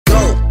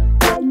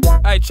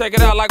Hey, check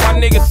it out, like my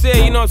nigga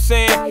said, you know what I'm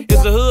saying?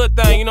 It's a hood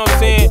thing, you know what I'm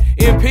saying?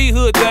 MP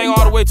hood thing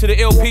all the way to the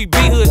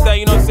LPB hood thing,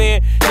 you know what I'm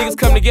saying? Niggas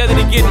come together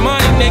to get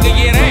money, nigga,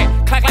 yeah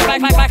that. Clack,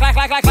 clack, clack, clack, clack,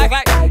 clack, clack, clack,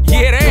 clack, clack.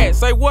 Yeah that.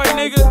 Say what,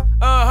 nigga?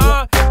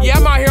 Yeah,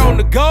 I'm out here on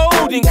the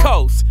Golden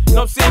Coast. You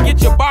know what I'm saying?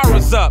 Get your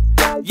borrows up.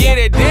 Yeah,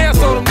 that dance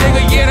on them,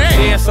 nigga, yeah that.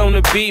 Dance on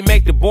the beat,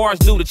 make the bars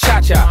do the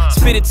cha-cha.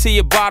 Spit it to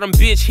your bottom,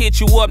 bitch, hit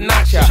you up,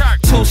 knock ya.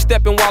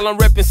 Two-stepping while I'm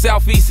reppin'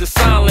 Southeast, it's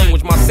sign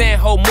language. My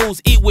Sanho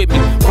moves, eat with me.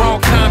 Wrong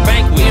kind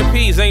banquet.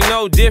 MPs ain't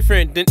no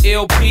different than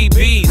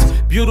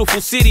LPBs.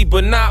 Beautiful city,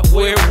 but not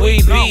where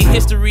we be.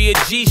 History of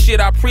G shit,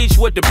 I preach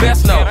what the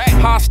best know.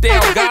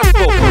 Hostile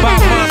gospel, about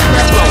my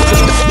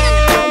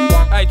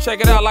Hey,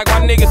 check it out, like my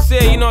nigga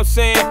said, you know what I'm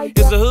saying?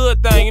 It's a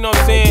hood thing, you know what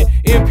I'm saying?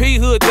 MP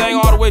hood thing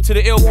all the way to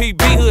the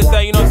LPB hood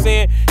thing, you know what I'm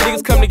saying?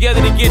 Niggas come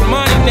together to get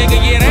money, nigga,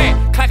 yeah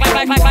that. Clack, clack,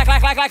 clack, clack, clack,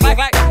 clack, clack, clack,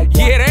 clack, clack.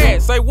 Yeah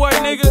that. Say what,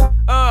 nigga?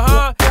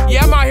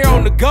 Yeah, I'm out here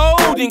on the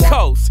Golden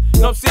Coast.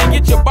 You know what I'm saying?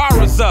 Get your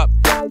borrows up.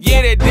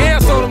 Yeah, that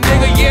dance on them,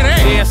 nigga, yeah that.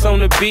 Dance on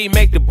the beat,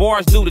 make the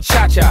bars do the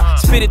cha-cha.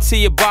 Spit it to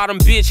your bottom,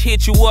 bitch,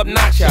 hit you up,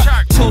 knock ya.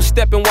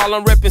 Two-stepping while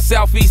I'm reppin'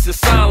 Southeast, it's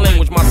sign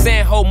language. My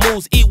Sanho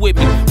moves, eat with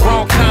me.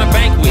 Wrong kind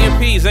banquet.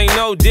 MPs ain't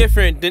no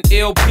different than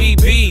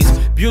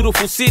LPBs.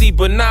 Beautiful city,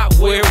 but not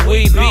where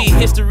we be.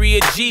 History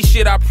of G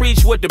shit, I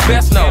preach what the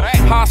best know.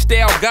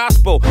 Hostile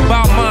gospel,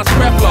 about mine's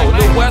prep flow.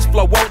 The West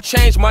flow won't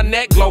change my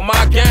neck glow,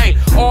 my game.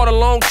 All the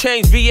long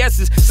chains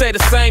VS's say the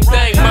same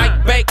thing.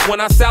 Mike bake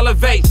when I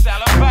salivate.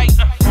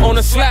 On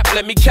the slap,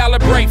 let me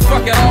calibrate.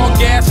 Fuck it, all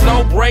gas,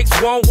 no brakes.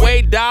 Won't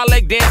wait,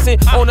 dialect dancing.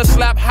 On the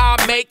slap, how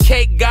I make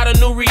cake. Got a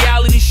new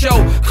reality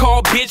show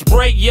called Bitch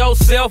Break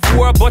Yourself,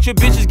 where a bunch of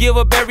bitches give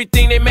up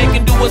everything they make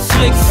and do a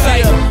slick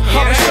say.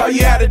 I'ma show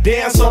you how to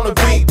dance on the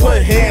beat.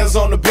 Put hands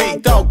on the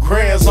beat, throw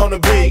grands on the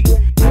beat.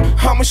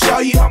 I'ma show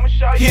you, I'ma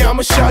show you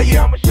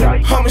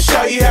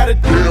how to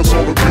dance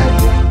on the beat,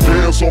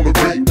 dance on the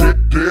beat,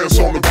 dance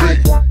on the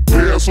beat,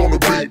 dance on the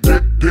beat,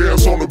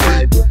 dance on the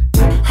beat.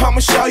 I'ma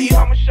show you,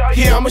 I'ma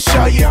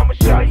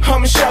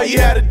show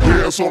you how to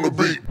dance on the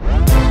beat.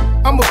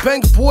 I'm a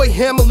banger boy,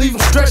 hammer, leave him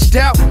stretched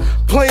out.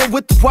 Playing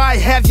with the wire,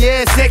 have your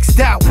ass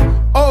X'd out.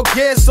 All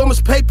gas, so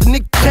much paper,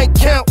 nigga can't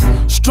count.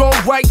 Strong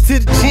right to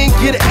the chin,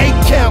 get an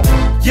 8 count.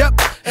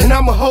 Yep, and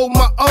I'ma hold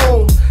my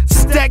own.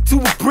 Stack to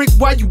a brick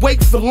while you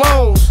wait for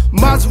loans.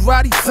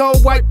 Maserati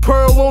zone, white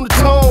pearl on the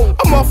tone.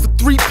 I'm off for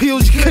 3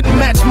 pills, you couldn't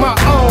match my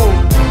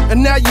own.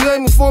 And now you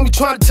aiming for me,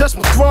 trying to touch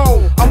my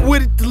throne. I'm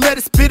with it to let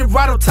it spit it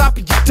right on top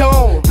of your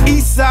dome.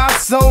 East side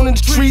zone and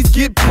the trees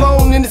get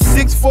blown. In the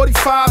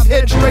 645,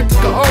 heading straight to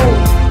go home.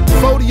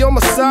 40 on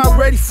my side,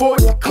 ready for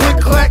it to click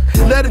clack.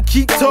 Let him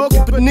keep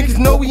talking, but niggas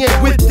know we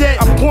ain't with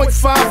that. I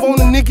 .5 on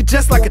a nigga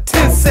just like a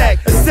 10 sack.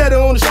 I set her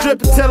on the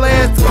strip and tell her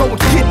ass to go and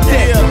get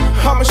that.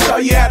 Yeah, I'ma show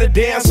you how to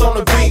dance on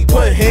the beat.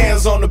 Put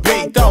hands on the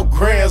beat, throw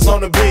grands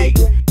on the beat.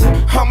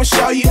 I'ma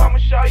show you, I'ma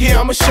show you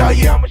how to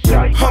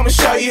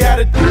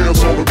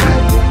dance on the beat,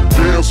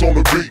 dance on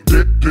the beat,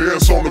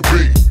 dance on the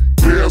beat,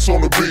 dance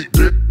on the beat,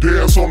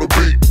 dance on the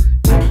beat.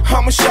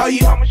 I'ma show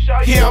you how to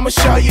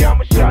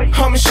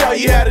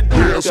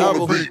dance on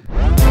the beat.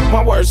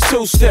 My words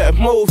two-step,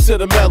 move to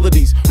the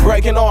melodies.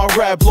 Breaking all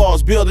rap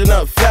laws, building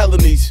up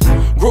felonies.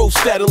 Groove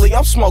steadily,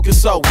 I'm smoking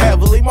so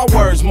heavily. My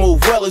words move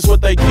well is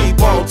what they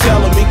keep on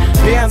telling me.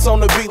 Dance on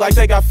the beat like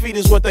they got feet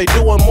is what they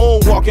doing.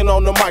 Moonwalking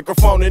on the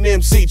microphone and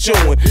MC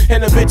chewing.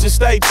 And the bitches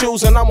stay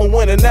choosing, I'm a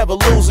winner, never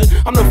losing.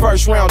 I'm the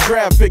first round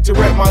draft pick to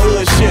rep my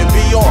hood shit.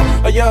 Be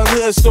on a young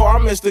hood store,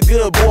 I'm Mr.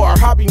 Good Boy.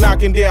 I be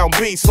knocking down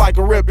beats like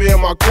a ripper in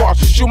my car.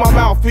 Shoot my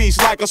mouthpiece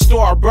like a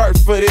star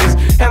birth for this.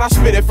 And I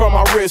spit it from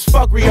my wrist,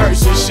 fuck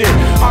rehearsal shit.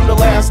 I'm the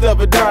last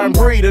of a dying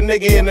breed, a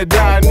nigga in a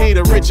dying need.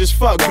 A rich as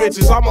fuck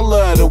bitches, I'ma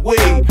love the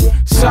weed.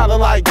 Solid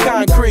like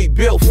concrete,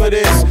 built for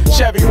this.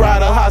 Chevy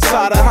rider, hot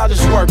cider, I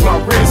just work my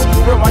wrist.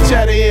 Rip my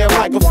cheddar in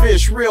like a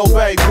fish, real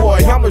big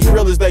boy. I'm as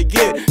real as they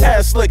get,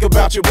 ass slick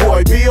about your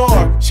boy. BR,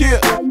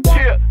 yeah,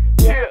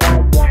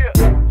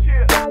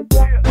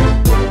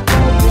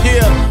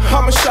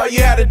 I'ma show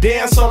you how to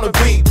dance on the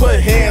beat. Put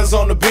hands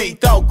on the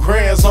beat, throw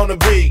grands on the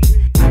beat.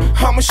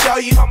 I'ma show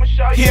you how to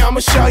dance on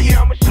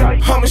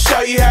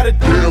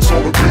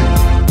the beat,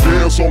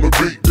 dance on the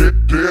beat,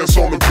 dance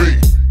on the beat,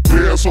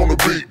 dance on the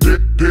beat,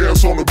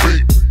 dance on the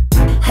beat.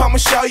 I'ma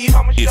show you,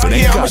 if it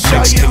ain't got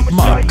mixtape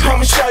mug,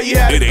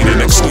 it ain't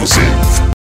an exclusive.